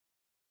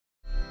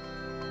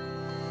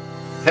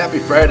Happy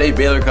Friday,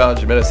 Baylor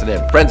College of Medicine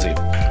and Friends of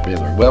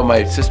Baylor. Well,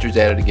 my sister's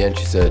at it again.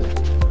 She said,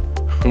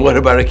 what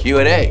about a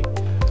Q&A?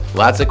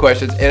 Lots of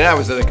questions. And I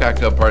was at a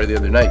cocktail party the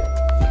other night.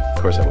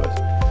 Of course I was.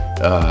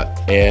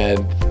 And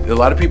a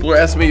lot of people are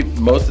asking me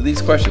most of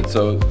these questions.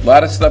 So a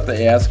lot of stuff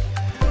they ask.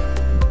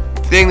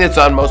 The thing that's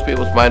on most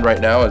people's mind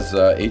right now is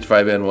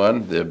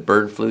H5N1, the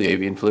bird flu, the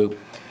avian flu.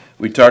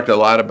 We talked a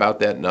lot about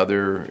that in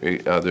other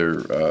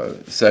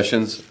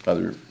sessions,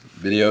 other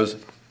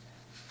videos.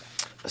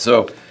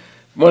 So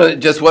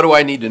just what do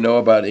I need to know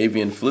about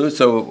avian flu?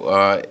 So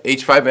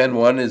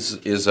H5N1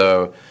 is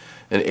an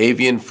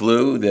avian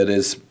flu that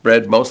is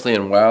spread mostly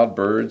in wild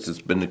birds.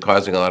 It's been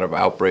causing a lot of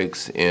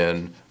outbreaks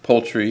in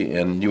poultry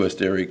and U.S.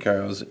 dairy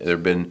cows. There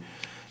have been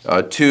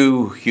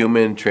 2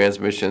 human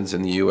transmissions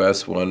in the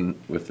U.S., one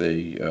with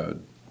a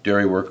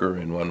dairy worker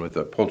and one with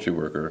a poultry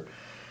worker.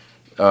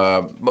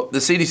 The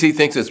CDC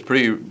thinks it's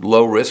pretty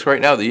low risk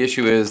right now. The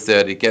issue is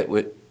that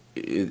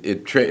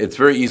it's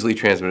very easily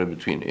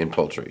transmitted in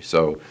poultry.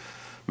 So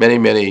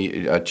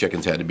many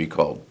chickens had to be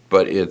culled,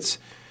 but it's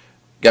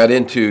got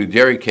into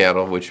dairy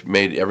cattle, which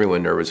made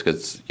everyone nervous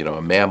because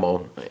a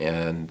mammal,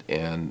 and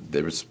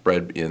they were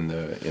spread in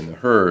the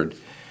herd.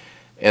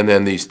 And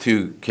then these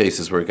 2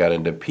 cases where it got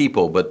into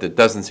people, but it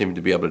doesn't seem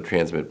to be able to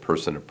transmit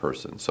person to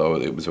person. So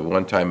it was a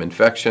one-time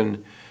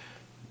infection.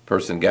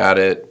 Person got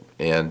it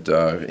and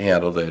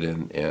handled it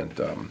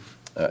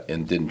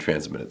and didn't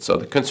transmit it. So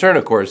the concern,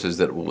 of course, is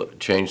that it will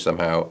change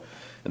somehow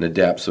and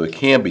adapt so it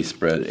can be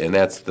spread, and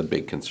that's the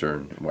big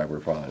concern why we're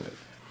following it.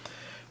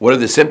 What are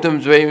the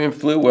symptoms of avian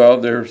flu? Well,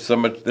 they're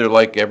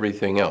like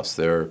everything else.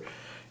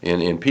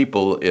 In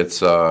people,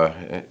 it's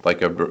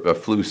like a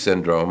flu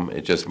syndrome.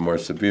 It's just more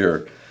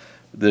severe.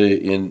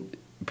 In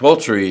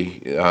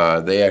poultry,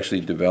 they actually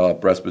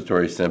develop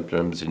respiratory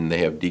symptoms, and they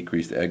have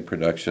decreased egg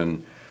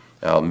production.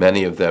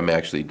 Many of them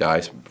actually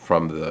die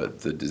from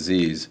the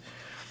disease.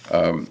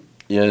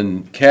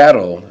 In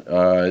cattle,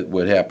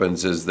 what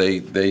happens is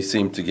they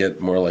seem to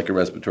get more like a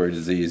respiratory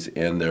disease,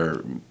 and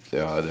their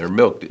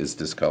milk is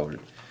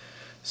discolored.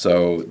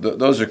 So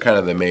those are kind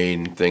of the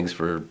main things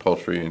for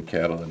poultry and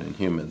cattle and in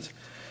humans.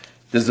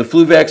 Does the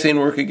flu vaccine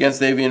work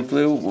against avian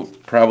flu? Well,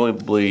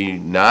 probably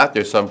not.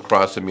 There's some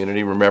cross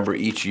immunity. Remember,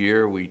 each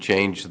year we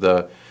change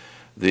the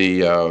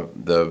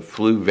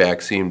flu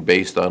vaccine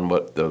based on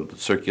what the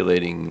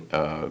circulating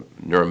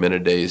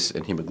neuraminidase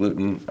and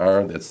hemagglutinin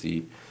are. That's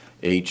the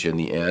H and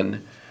the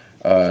N.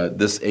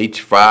 This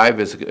H5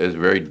 is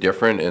very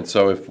different, and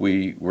so if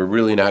we're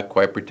really not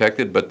quite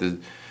protected, but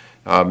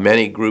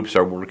many groups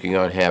are working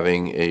on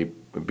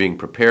being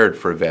prepared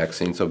for a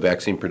vaccine. So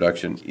vaccine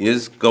production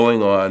is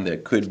going on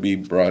that could be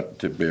brought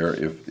to bear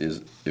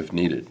if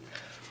needed.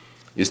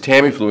 Is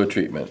Tamiflu a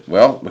treatment?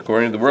 Well,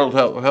 according to the World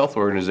Health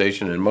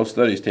Organization and most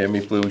studies,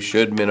 Tamiflu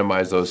should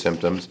minimize those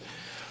symptoms.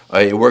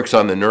 It works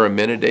on the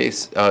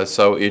neuraminidase,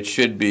 so it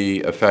should be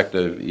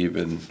effective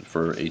even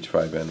for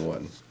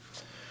H5N1.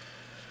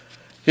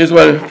 Here's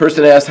one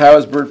person asked, how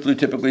is bird flu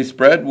typically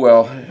spread?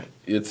 Well,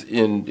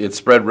 it's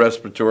spread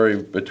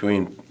respiratory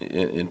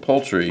in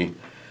poultry,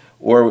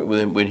 or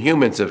when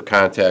humans have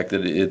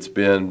contacted it, it's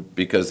been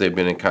because they've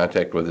been in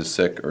contact with a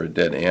sick or a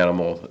dead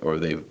animal, or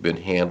they've been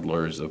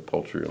handlers of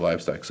poultry or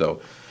livestock.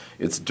 So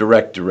it's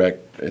direct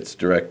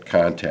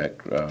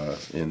contact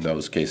in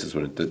those cases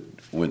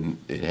when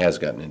it has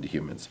gotten into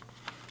humans.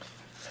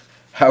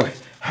 How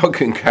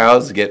can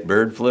cows get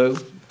bird flu?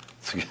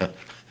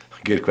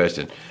 Good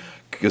question.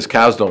 Because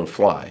cows don't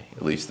fly.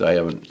 At least I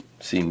haven't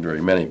seen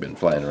very many been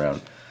flying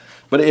around.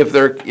 But if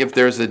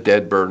there's a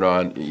dead bird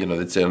on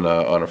that's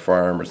on a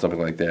farm or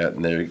something like that,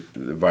 and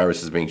the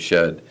virus is being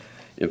shed,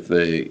 if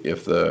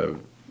the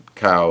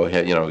cow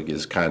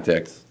gets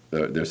contact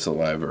their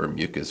saliva or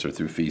mucus or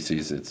through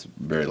feces, it's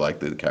very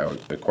likely the cow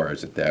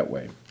acquires it that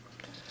way.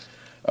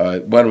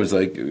 One was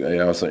like I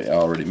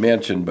already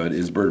mentioned, but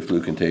is bird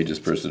flu contagious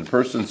person to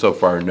person? So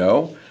far,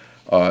 no.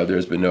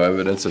 There's been no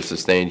evidence of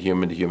sustained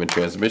human-to-human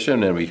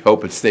transmission, and we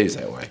hope it stays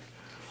that way.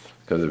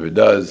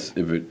 Because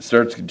if it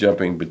starts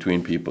jumping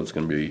between people, it's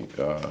going to be,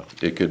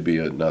 it could be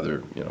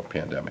another,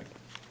 pandemic.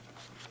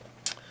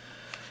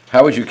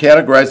 How would you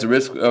categorize the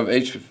risk of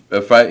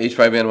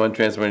H5N1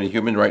 transmitting to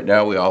human? Right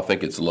now, we all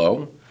think it's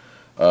low,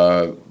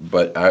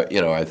 but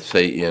I'd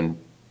say in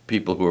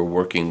people who are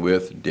working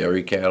with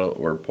dairy cattle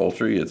or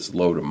poultry, it's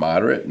low to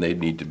moderate, and they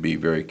need to be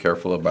very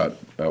careful about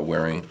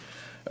wearing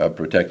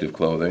protective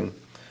clothing.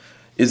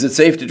 Is it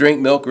safe to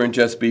drink milk or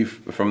ingest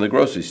beef from the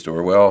grocery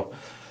store? Well,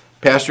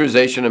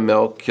 pasteurization of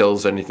milk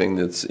kills anything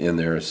that's in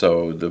there,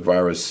 so the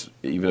virus,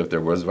 even if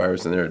there was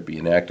virus in there, it'd be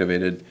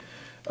inactivated.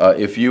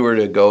 If you were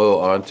to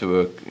go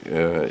onto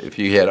if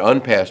you had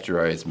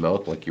unpasteurized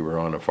milk, like you were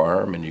on a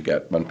farm and you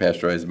got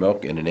unpasteurized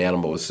milk and an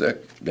animal was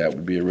sick, that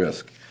would be a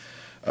risk.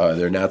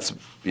 They're not,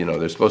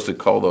 they're supposed to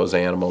cull those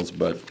animals,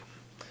 but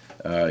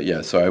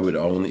so I would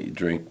only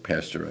drink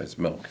pasteurized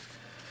milk.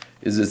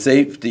 Is it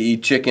safe to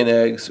eat chicken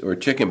eggs or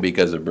chicken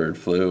because of bird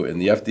flu?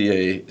 And the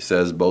FDA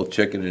says both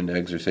chicken and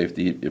eggs are safe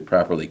to eat if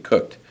properly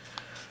cooked.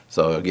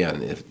 So again,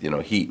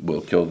 heat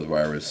will kill the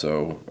virus,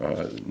 so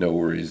no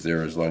worries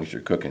there as long as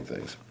you're cooking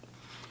things.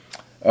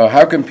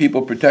 How can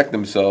people protect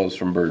themselves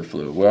from bird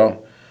flu?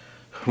 Well,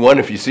 one,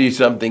 if you see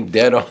something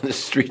dead on the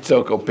street,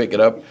 don't go pick it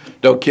up.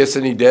 Don't kiss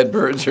any dead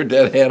birds or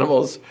dead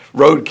animals.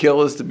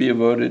 Roadkill is to be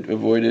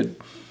avoided.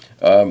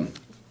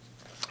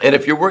 And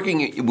if you're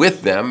working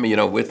with them,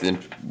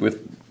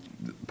 with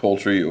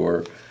poultry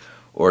or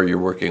you're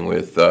working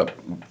with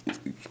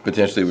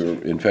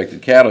potentially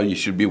infected cattle, you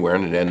should be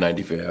wearing an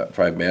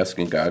N95 mask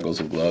and goggles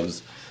and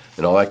gloves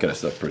and all that kind of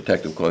stuff,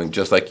 protective clothing,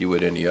 just like you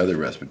would any other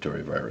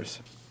respiratory virus.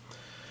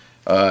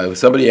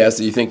 Somebody asked,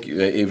 do you think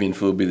avian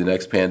flu will be the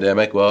next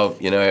pandemic? Well,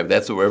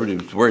 that's what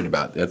everybody's worried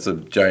about. That's a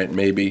giant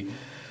maybe.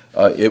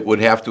 It would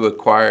have to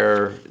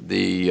acquire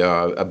the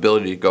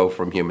ability to go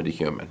from human to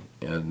human.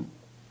 And,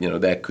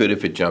 that could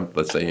if it jumped,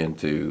 let's say,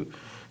 into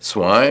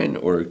swine,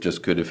 or it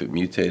just could if it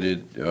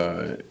mutated,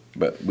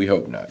 but we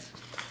hope not.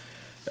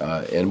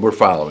 And we're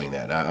following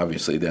that.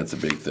 Obviously, that's a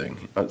big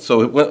thing.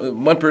 So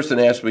one person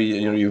asked me,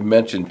 you've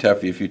mentioned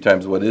TEFI a few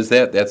times. What is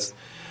that?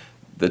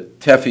 The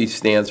TEFI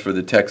stands for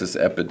the Texas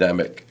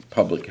Epidemic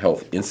Public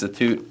Health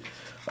Institute.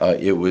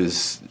 It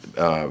was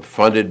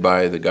funded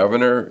by the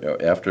governor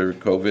after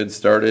COVID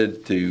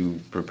started to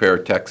prepare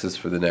Texas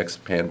for the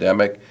next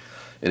pandemic.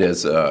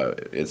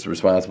 It's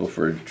responsible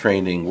for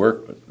training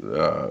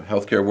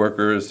healthcare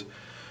workers,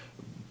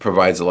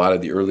 provides a lot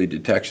of the early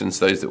detection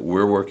studies that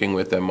we're working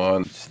with them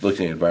on,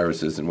 looking at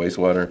viruses in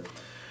wastewater.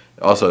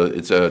 Also,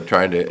 it's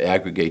trying to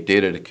aggregate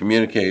data to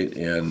communicate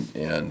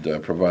and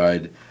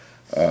provide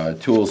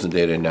tools and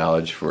data and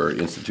knowledge for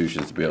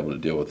institutions to be able to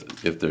deal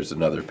with if there's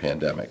another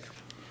pandemic.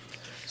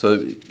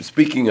 So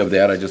speaking of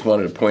that, I just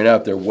wanted to point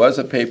out there was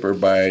a paper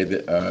by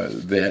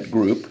that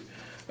group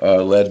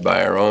led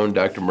by our own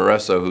Dr.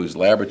 Moresso, whose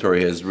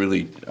laboratory has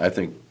really, I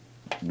think,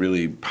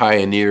 really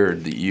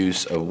pioneered the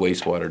use of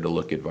wastewater to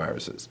look at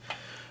viruses.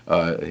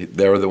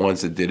 They were the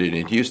ones that did it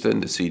in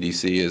Houston. The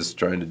CDC is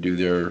trying to do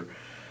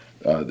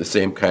the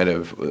same kind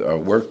of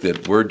work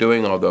that we're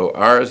doing, although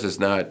ours is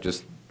not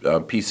just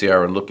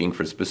PCR and looking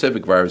for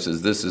specific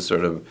viruses. This is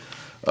sort of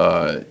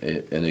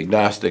an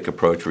agnostic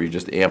approach where you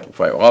just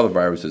amplify all the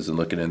viruses and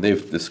look at it. And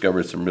they've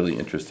discovered some really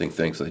interesting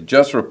things. They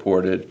just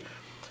reported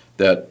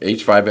that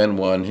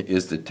H5N1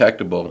 is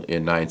detectable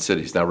in 9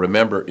 cities. Now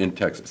remember, in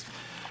Texas.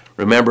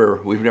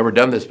 Remember, we've never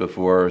done this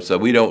before, so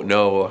we don't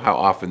know how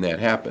often that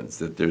happens,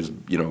 that there's,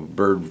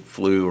 bird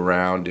flu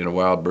around in a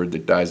wild bird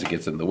that dies, it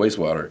gets in the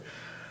wastewater.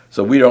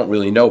 So we don't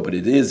really know, but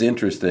it is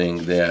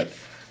interesting that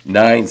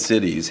 9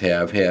 cities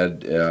have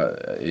had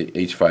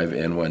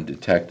H5N1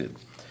 detected.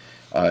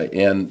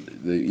 And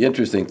the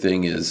interesting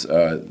thing is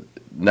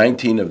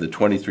 19 of the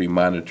 23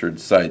 monitored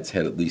sites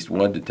had at least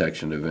one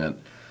detection event.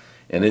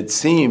 And it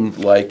seemed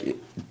like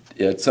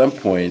at some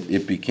point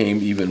it became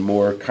even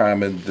more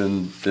common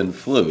than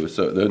flu,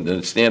 so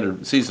than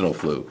standard seasonal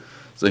flu.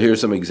 So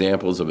here's some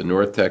examples of a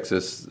North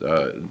Texas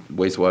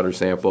wastewater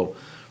sample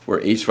where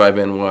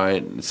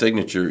H5N1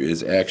 signature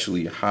is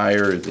actually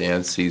higher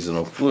than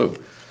seasonal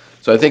flu.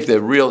 So I think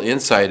the real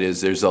insight is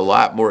there's a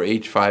lot more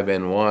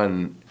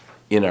H5N1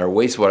 in our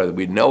wastewater that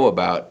we know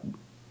about.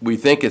 We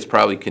think it's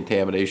probably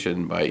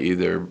contamination by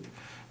either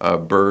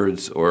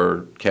birds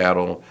or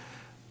cattle.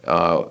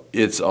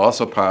 It's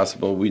also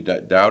possible, we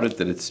doubt it,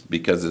 that it's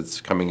because it's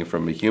coming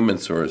from a human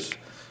source,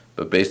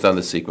 but based on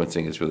the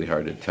sequencing, it's really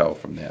hard to tell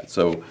from that.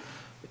 So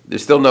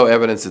there's still no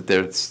evidence that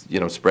it's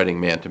spreading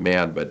man to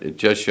man, but it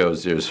just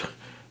shows there's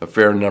a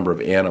fair number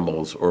of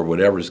animals or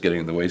whatever's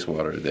getting the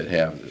wastewater that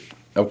have it.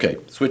 Okay,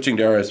 switching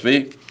to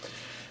RSV.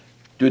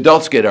 Do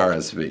adults get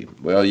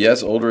RSV? Well,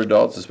 yes, older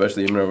adults,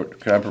 especially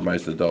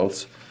immunocompromised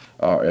adults,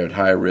 are at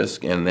high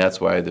risk, and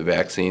that's why the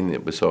vaccine,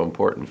 it was so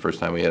important. First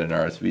time we had an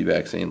RSV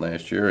vaccine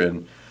last year,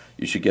 and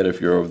you should get it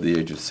if you're over the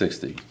age of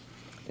 60.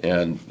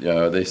 And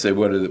they say,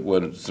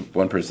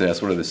 one person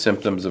asked, what are the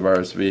symptoms of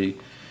RSV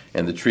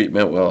and the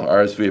treatment? Well,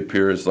 RSV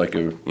appears like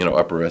a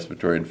upper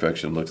respiratory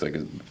infection, looks like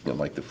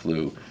like the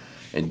flu.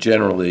 And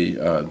generally,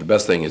 the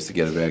best thing is to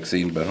get a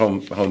vaccine, but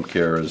home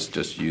care is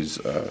just use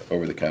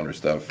over-the-counter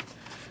stuff.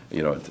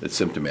 It's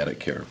symptomatic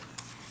care.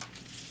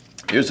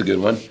 Here's a good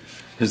one.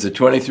 Is the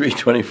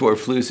 23-24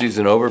 flu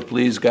season over?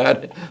 Please,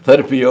 God, let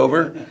it be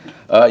over.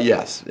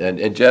 Yes,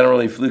 and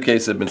generally, flu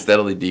cases have been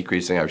steadily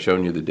decreasing. I've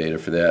shown you the data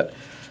for that.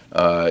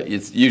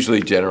 It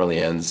usually generally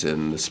ends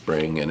in the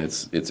spring, and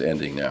it's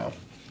ending now.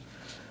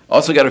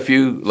 Also got a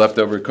few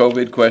leftover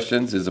COVID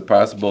questions. Is it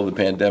possible the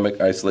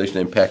pandemic isolation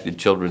impacted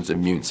children's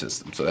immune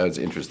system? So that was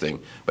interesting.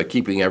 By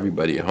keeping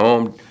everybody at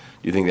home, do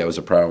you think that was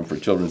a problem for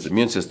children's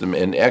immune system?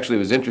 And actually, it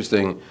was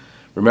interesting.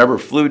 Remember,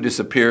 flu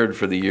disappeared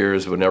for the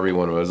years when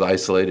everyone was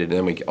isolated, and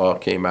then we all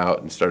came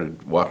out and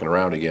started walking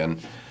around again,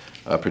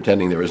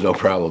 pretending there was no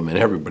problem, and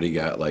everybody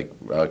got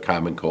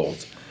common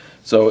colds.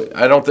 So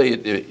I don't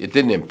think it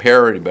didn't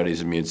impair anybody's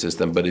immune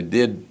system, but it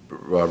did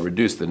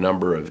reduce the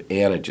number of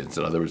antigens,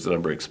 in other words, the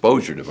number of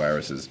exposure to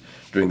viruses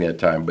during that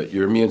time. But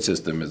your immune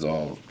system is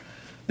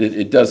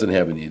it doesn't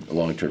have any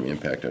long-term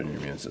impact on your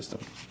immune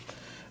system.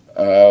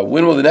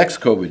 When will the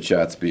next COVID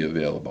shots be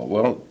available?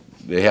 Well,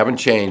 they haven't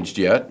changed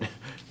yet.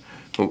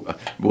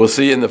 We'll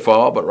see in the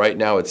fall, but right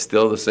now it's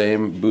still the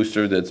same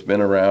booster that's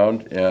been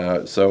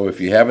around. So if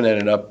you haven't had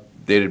an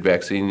updated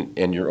vaccine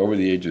and you're over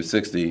the age of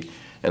 60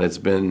 and it's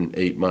been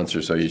 8 months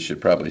or so, you should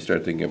probably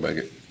start thinking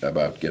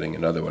about getting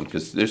another one,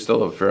 because there's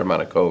still a fair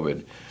amount of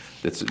COVID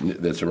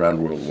that's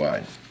around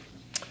worldwide.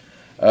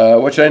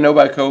 What should I know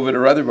about COVID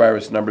or other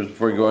virus numbers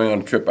before going on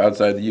a trip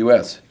outside the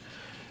U.S.?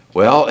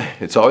 Well,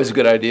 it's always a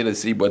good idea to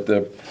see what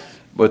the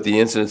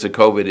incidence of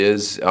COVID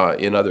is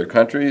in other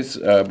countries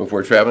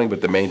before traveling,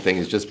 but the main thing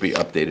is just be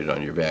updated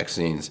on your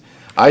vaccines.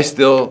 I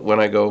still, when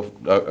I go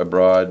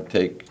abroad,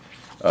 take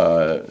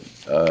I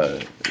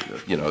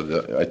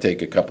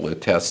take a couple of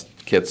test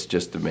kits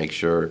just to make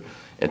sure,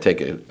 and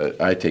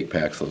I take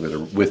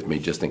Paxlovid with me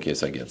just in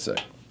case I get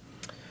sick.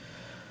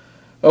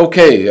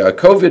 Okay,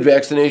 COVID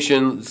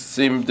vaccinations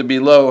seem to be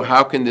low.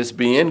 How can this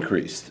be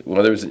increased?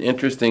 Well, there was an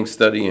interesting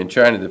study in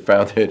China that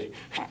found that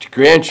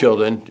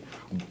grandchildren,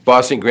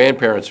 bossing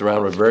grandparents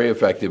around, were very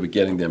effective at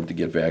getting them to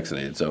get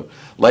vaccinated. So,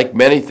 like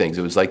many things,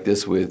 it was like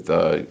this with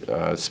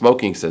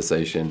smoking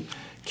cessation.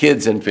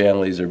 Kids and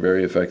families are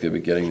very effective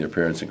at getting their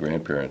parents and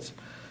grandparents.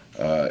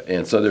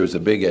 And so there was a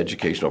big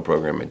educational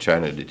program in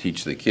China to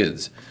teach the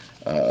kids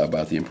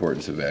about the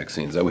importance of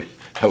vaccines.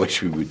 I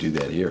wish we would do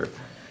that here.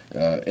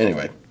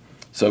 Anyway.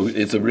 So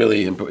it's a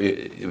really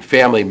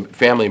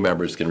family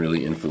members can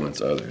really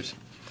influence others.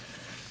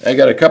 I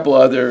got a couple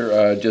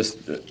other just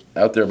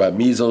out there about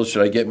measles.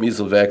 Should I get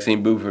measles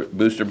vaccine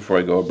booster before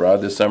I go abroad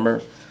this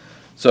summer?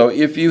 So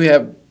if you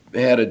have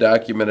had a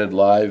documented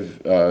live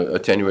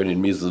attenuated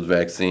measles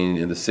vaccine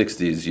in the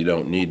 60s, you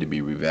don't need to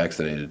be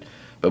revaccinated.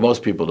 But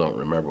most people don't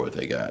remember what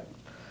they got.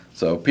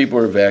 So people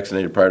who are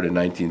vaccinated prior to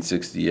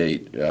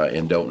 1968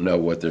 and don't know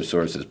what their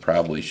source is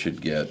probably should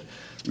get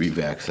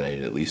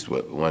revaccinated, at least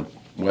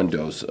one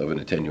dose of an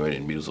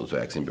attenuated measles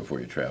vaccine before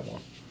you travel.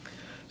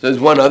 So there's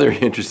one other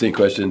interesting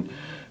question.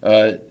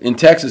 In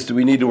Texas, do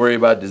we need to worry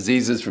about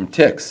diseases from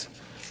ticks?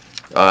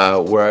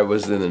 Where I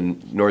was in the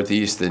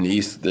Northeast and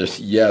East,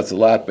 yeah, it's a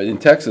lot, but in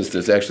Texas,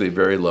 there's actually a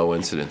very low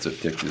incidence of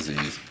tick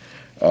disease.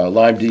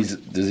 Lyme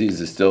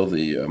disease is still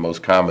the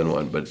most common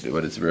one, but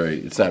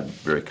it's not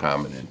very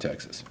common in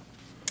Texas.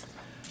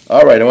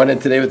 All right, I went in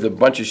today with a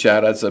bunch of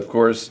shout-outs, of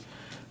course.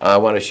 I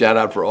want to shout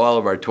out for all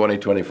of our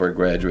 2024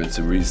 graduates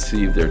who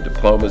received their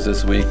diplomas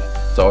this week.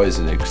 It's always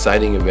an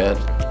exciting event.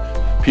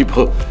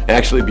 People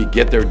actually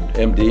get their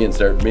MD and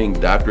start being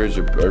doctors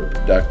or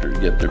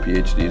get their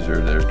PhDs or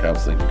their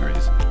counseling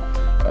degrees.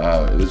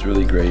 It was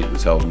really great. It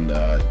was held in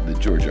the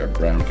George R.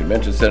 Brown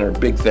Convention Center.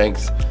 Big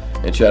thanks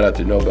and shout out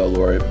to Nobel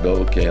laureate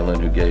Bill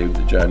Kalin, who gave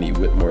the John E.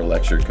 Whitmore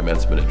Lecture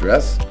commencement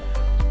address.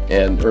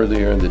 And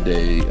earlier in the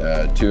day,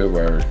 2 of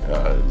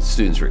our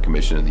students were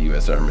commissioned in the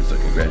U.S. Army, so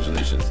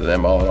congratulations to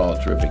them. All in all,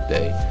 a terrific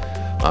day.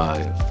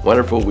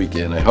 Wonderful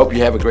weekend. I hope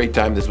you have a great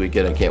time this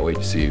weekend. I can't wait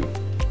to see you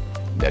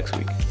next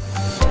week.